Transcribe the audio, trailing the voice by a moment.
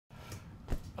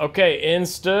Okay,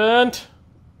 instant.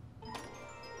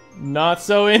 Not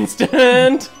so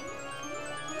instant.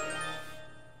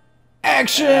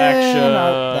 Action!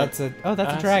 That's a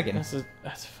dragon. That's a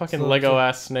fucking Lego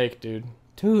ass snake, dude.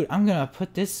 Dude, I'm gonna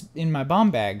put this in my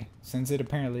bomb bag since it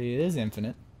apparently is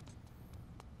infinite.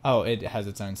 Oh, it has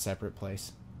its own separate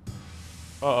place.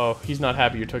 Uh-oh, he's not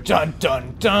happy you took Dun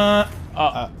dun dun!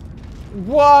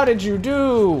 What did you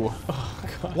do? Oh,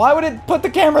 God. Why would it put the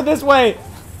camera this way?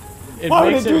 Why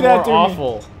would it do that to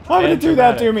me? Why would it do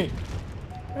that to me?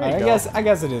 I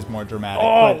guess it is more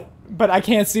dramatic. But I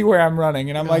can't see where I'm running,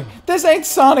 and I'm like, this ain't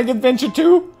Sonic Adventure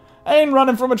 2. I ain't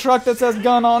running from a truck that says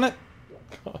gun on it.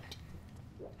 God.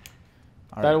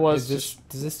 Right, That was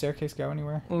does this staircase go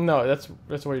anywhere? No,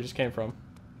 that's where you just came from.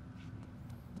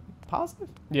 Positive?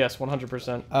 Yes,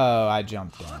 100%. Oh, I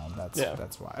jumped down.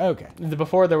 That's why. Okay.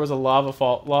 Before there was a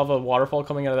lava waterfall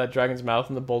coming out of that dragon's mouth,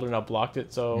 and the boulder now blocked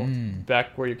it. So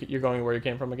back where you're going, where you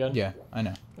came from again. Yeah, I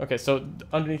know. Okay, so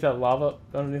underneath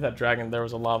that dragon, there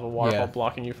was a lava waterfall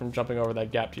blocking you from jumping over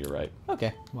that gap to your right.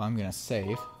 Okay. Well, I'm gonna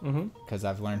save because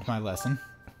I've learned my lesson.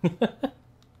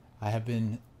 I have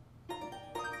been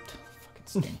fucking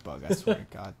stink bug. I swear to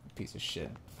God, piece of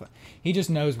shit. He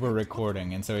just knows we're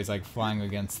recording, and so he's like flying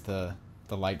against the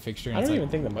light fixture. And I don't even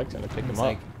think the mic's gonna pick him up.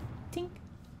 Like, tink,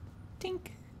 tink,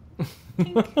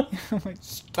 tink. I'm like,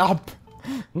 stop!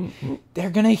 They're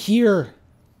gonna hear.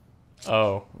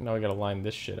 Oh, now we gotta line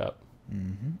this shit up.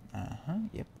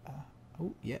 Yep.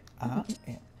 Oh, yeah.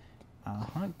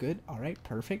 Good. All right.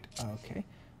 Perfect. Okay.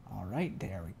 All right.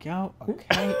 There we go.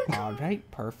 Okay. All right.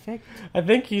 Perfect. I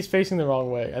think he's facing the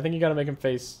wrong way. I think you gotta make him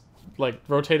face, like,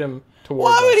 rotate him towards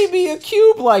Why us. would he be a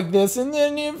cube like this and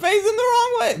then you face him the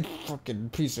wrong way?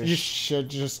 Fucking piece of shit.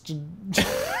 Just.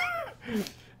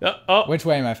 Which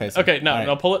way am I facing? Okay. No.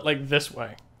 No. Pull it like this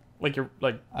way. Like you're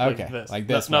like. Okay. Like this. Like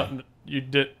this way. No. You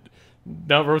did.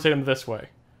 Now rotate him this way.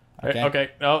 Okay.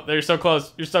 Okay. No. You're so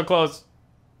close. You're so close.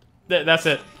 That's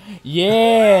it.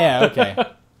 Yeah. Okay.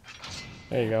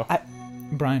 There you go.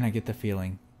 Brian, I get the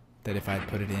feeling that if I had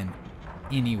put it in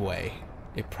anyway,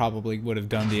 it probably would have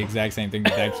done the exact same thing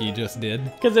that key just did.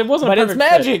 Because it wasn't. But a it's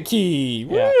perfect magic fit. key.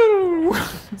 Yeah. Woo!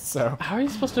 So. How are you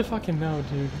supposed to fucking know,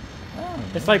 dude?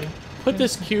 It's like put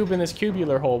this cube in this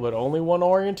cubular hole, but only one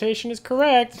orientation is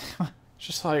correct. It's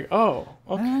just like, oh,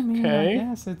 okay. I mean,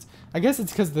 I guess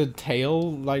it's because the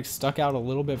tail like stuck out a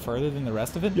little bit further than the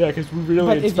rest of it. Yeah, because we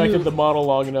really inspected the model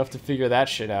long enough to figure that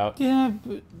shit out. Yeah,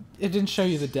 but it didn't show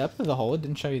you the depth of the hole. It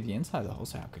didn't show you the inside of the hole.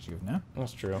 So how could you have known?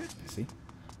 That's true. See,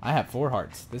 I have 4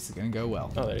 hearts. This is gonna go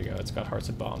well. Oh, there you go. It's got hearts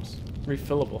and bombs.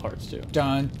 Refillable hearts too.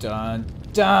 Dun dun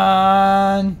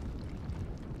dun.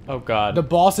 Oh God. The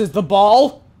boss is the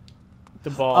ball. The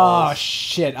ball. Oh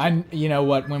shit! You know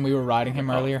what? When we were riding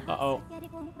him earlier. Uh-oh.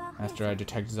 After I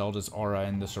detect Zelda's aura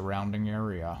in the surrounding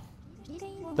area.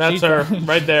 That's her,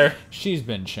 right there. She's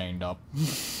been chained up.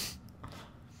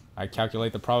 I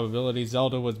calculate the probability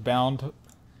Zelda was bound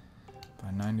by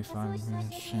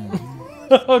 95%.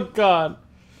 Oh God.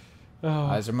 Oh.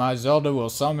 I surmise Zelda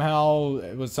was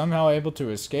somehow able to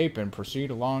escape and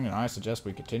proceed along, and I suggest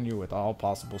we continue with all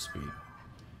possible speed.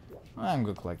 I'm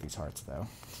gonna collect these hearts though,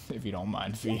 if you don't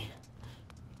mind, Fee.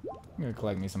 I'm gonna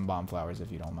collect me some bomb flowers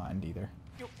if you don't mind either.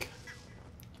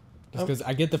 Just because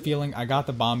I get the feeling I got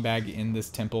the bomb bag in this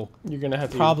temple. You're gonna have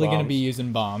to probably gonna be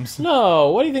using bombs. No,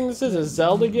 what do you think this is? A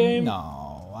Zelda game?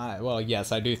 No, well,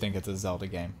 yes, I do think it's a Zelda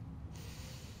game.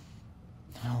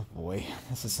 Oh boy,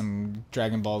 this is some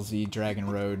Dragon Ball Z Dragon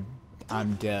Road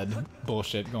I'm dead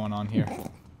bullshit going on here.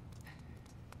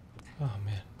 Oh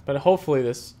man, but hopefully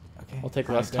this will take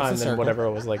Right, less time than whatever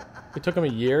it was like. It took him a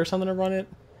year or something to run it.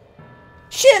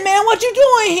 Shit, man, what you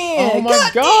doing here? Oh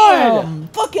my God! Damn.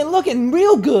 Fucking looking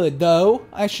real good, though,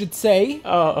 I should say.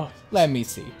 Oh. Let me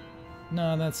see.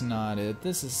 No, that's not it.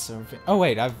 This is so... Oh,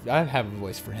 wait, I have a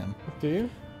voice for him. Do you?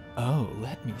 Oh,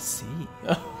 let me see.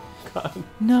 Oh, God.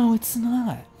 No, it's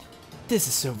not. This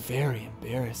is so very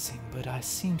embarrassing, but I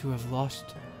seem to have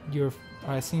lost your...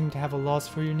 I seem to have a loss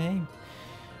for your name.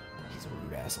 He's a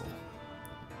rude asshole.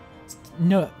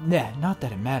 No, not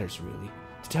that it matters, really.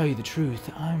 To tell you the truth,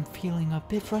 I'm feeling a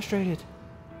bit frustrated.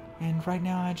 And right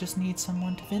now I just need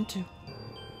someone to vent to.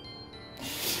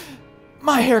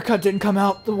 My haircut didn't come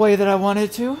out the way that I wanted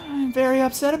it to. I'm very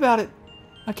upset about it.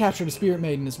 I captured a spirit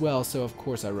maiden as well, so of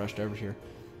course I rushed over here.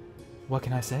 What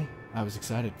can I say? I was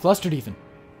excited. Flustered even.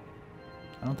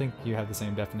 I don't think you have the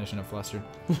same definition of flustered.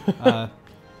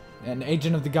 An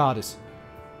agent of the goddess.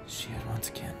 She had once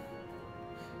again.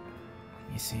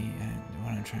 You see,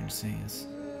 what I'm trying to say is...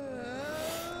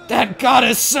 That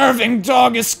goddess-serving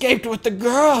dog escaped with the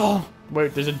girl!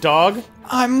 Wait, there's a dog?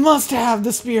 I must have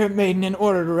the Spirit Maiden in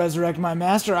order to resurrect my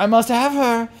master. I must have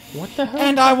her. What the hell?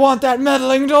 And I want that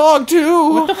meddling dog,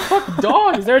 too. What the fuck?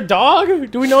 Dog? Is there a dog?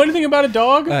 Do we know anything about a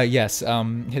dog? Yes.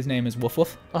 His name is Woof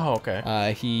Woof. Oh,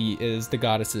 okay. He is the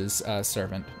goddess's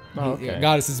servant. Oh, okay.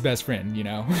 Goddess's best friend, you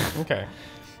know. Okay.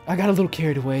 I got a little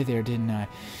carried away there, didn't I?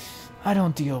 I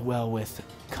don't deal well with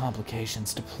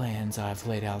complications to plans I've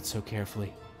laid out so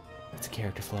carefully. It's a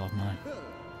character flaw of mine.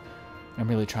 I'm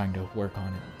really trying to work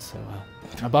on it, so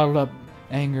I bottled up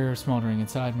anger smoldering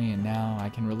inside me, and now I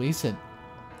can release it.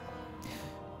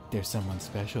 There's someone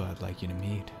special I'd like you to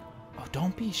meet. Oh,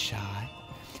 don't be shy.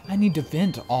 I need to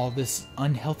vent all this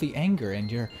unhealthy anger, and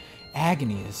your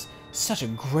agony is such a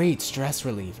great stress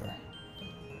reliever.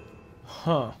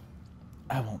 Huh.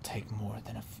 It won't take more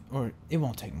than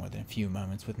a few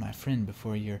moments with my friend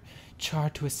before you're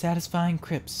charred to a satisfying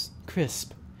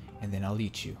crisp, and then I'll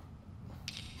eat you.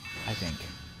 I think.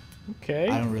 Okay.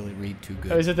 I don't really read too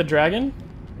good. Oh, is it the dragon?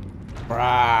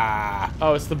 Brah.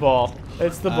 Oh, it's the ball.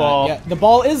 It's the ball. Yeah, the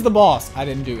ball is the boss. I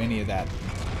didn't do any of that,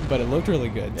 but it looked really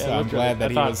good. Yeah, so I'm glad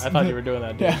that he was. I thought you were doing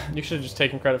that, dude. Yeah. You should have just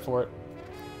taken credit for it.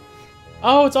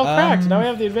 Oh, it's all cracked. Now we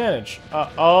have the advantage.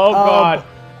 Oh, God.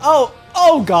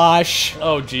 Oh gosh.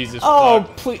 Oh, Jesus. Oh,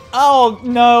 fuck. please. Oh,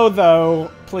 no,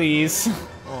 though. Please.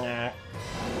 Nah.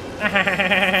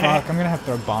 Fuck, I'm gonna have to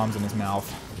throw bombs in his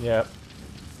mouth. Yep.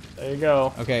 There you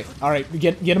go. Okay, alright,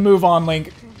 get a move on,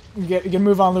 Link. Get a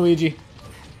move on, Luigi.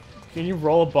 Can you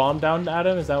roll a bomb down at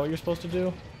him? Is that what you're supposed to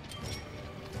do?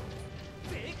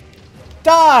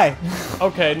 Die!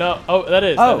 Okay, no. Oh, that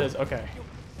is. Oh. That is. Okay.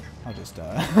 I'll just,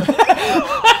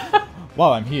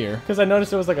 while I'm here. Because I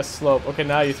noticed it was like a slope. Okay,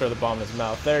 now you throw the bomb in his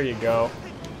mouth. There you go.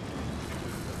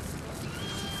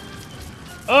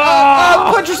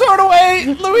 Put your sword away!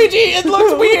 Luigi, it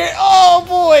looks weird! Oh,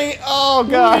 boy! Oh,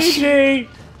 gosh. Luigi!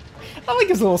 I like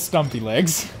his little stumpy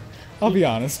legs. I'll be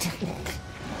honest.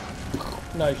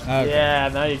 Nice. Okay. Yeah,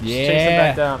 now you just chase him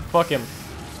back down. Fuck him.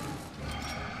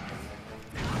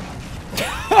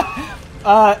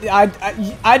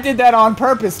 I did that on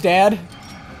purpose, Dad.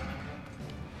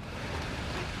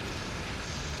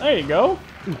 There you go.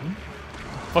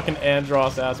 Fucking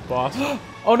Andros ass boss.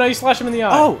 Oh, no, you slash him in the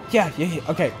eye. Oh, yeah.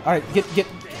 Okay, alright,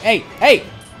 hey!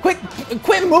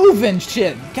 Quit moving,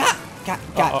 shit! God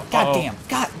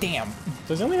damn.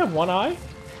 Does he only have one eye?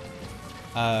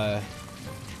 How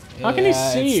can he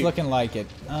see? It's looking like it.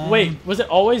 Wait, was it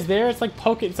always there? It's like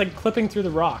it's like clipping through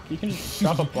the rock. You can just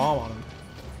drop a bomb on him.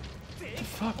 What the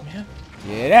fuck, man?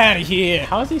 Get out of here!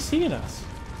 How is he seeing us?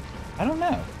 I don't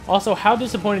know. Also, how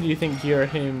disappointed do you think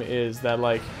Girahim is that,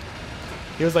 like,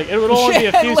 he was like, it would only be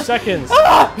a few seconds.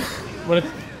 When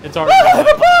it's already.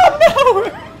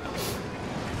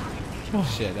 Oh,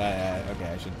 shit, okay,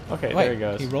 I should. Okay, Wait, there he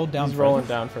goes. He rolled down. He's rolling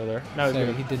down further. Now he's So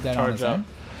gonna he did that on his charge up. own?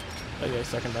 Oh, yeah,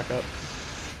 second back up.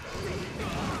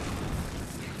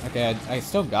 Okay, I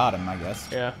still got him, I guess.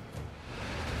 Yeah.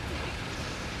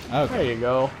 Okay. There you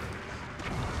go.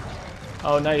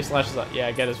 Oh, now he slashes up.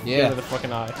 Yeah, get rid of the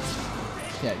fucking eye.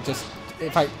 Yeah, just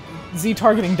Z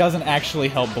targeting doesn't actually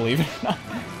help, believe it or not.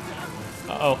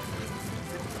 Uh-oh.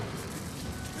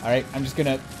 All right, I'm just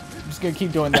gonna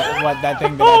keep doing that thing that I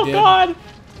did. Oh God!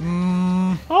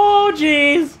 Oh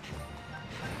jeez!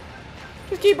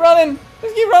 Just keep running,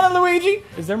 Luigi.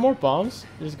 Is there more bombs?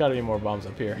 There's got to be more bombs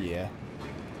up here. Yeah.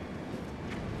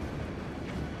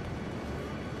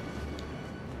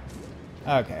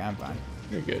 Okay, I'm fine.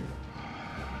 You're good.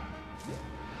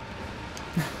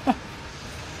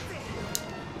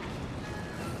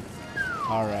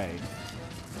 All right.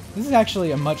 This is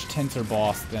actually a much tenser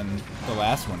boss than the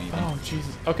last one, even. Oh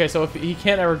Jesus! Okay, so if he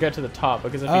can't ever get to the top,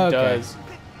 because if he Okay. does,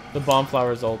 the bomb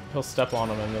flowers he'll step on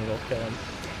him and then they'll kill him.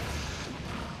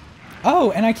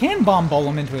 Oh, and I can bomb bowl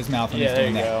him into his mouth when Yeah, he's there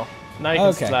doing you that. go. Now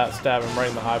you can stab him right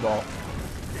in the eyeball.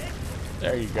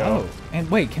 There you go. Oh, and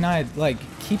wait, can I like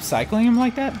keep cycling him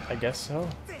like that? I guess so.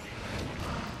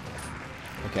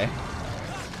 Okay.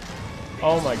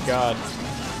 Oh my God.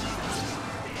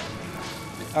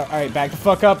 All right, back the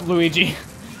fuck up, Luigi.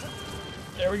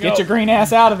 There we go. Get your green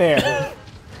ass out of there.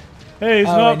 Hey, he's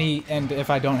Oh, not. and if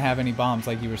I don't have any bombs,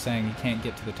 like you were saying, you can't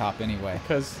get to the top anyway.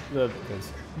 Because the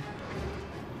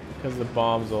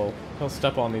bombs he'll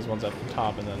step on these ones at the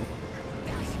top and then.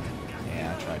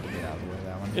 Yeah, I tried to get out of the way of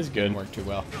that one. It's good. Didn't work too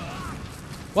well.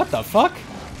 What the fuck?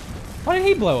 Why did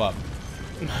he blow up?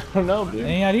 I don't know, dude.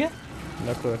 Any idea?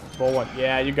 No clue. Bolt one.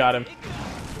 Yeah, you got him.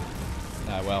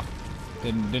 Well,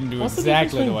 didn't do What's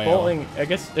exactly the way I bolting? I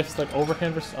guess if it's like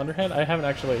overhand versus underhand. I haven't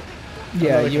actually.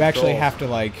 Yeah, really you actually controlled. have to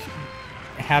like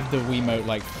have the Wiimote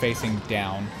like facing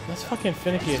down. That's fucking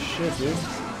finicky as shit, dude.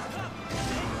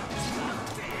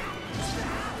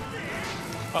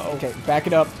 Uh-oh. Okay, back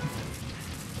it up.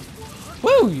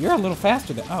 Woo! You're a little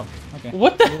faster than. Oh, okay.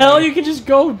 What the hell? You can just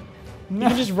go. You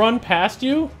can just run past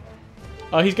you.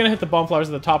 Oh, he's gonna hit the bomb flowers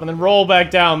at the top and then roll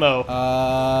back down though.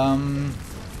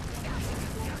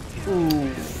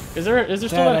 Ooh. Is there still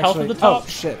that health at the top? Oh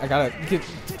shit! I gotta get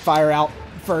fire out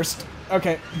first.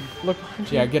 Okay. Look.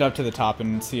 Yeah, get up to the top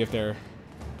and see if they're.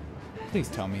 Please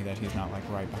tell me that he's not like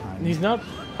right behind me. He's not.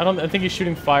 I think he's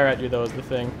shooting fire at you though. Is the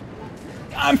thing.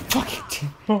 I'm fucking.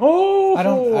 Oh. I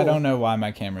don't know why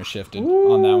my camera shifted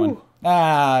on that one.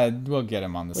 We'll get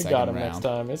him on the second round. We got him next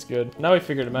time. It's good. Now we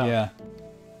figured him out. Yeah.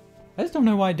 I just don't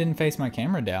know why it didn't face my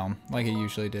camera down like it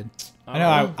usually did. I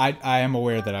know I am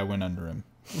aware that I went under him.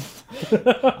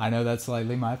 I know that's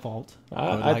slightly my fault.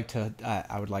 I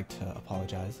would like to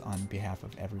apologize on behalf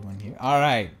of everyone here. All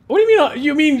right. What do you mean?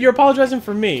 You mean you're apologizing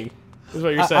for me? Is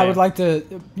what you're saying? I would like to.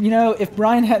 You know, if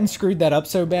Brian hadn't screwed that up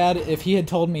so bad, if he had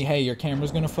told me, "Hey, your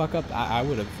camera's gonna fuck up," I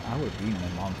would have beaten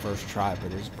him on first try.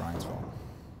 But it's Brian's fault.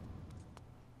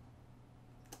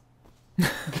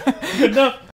 Good enough.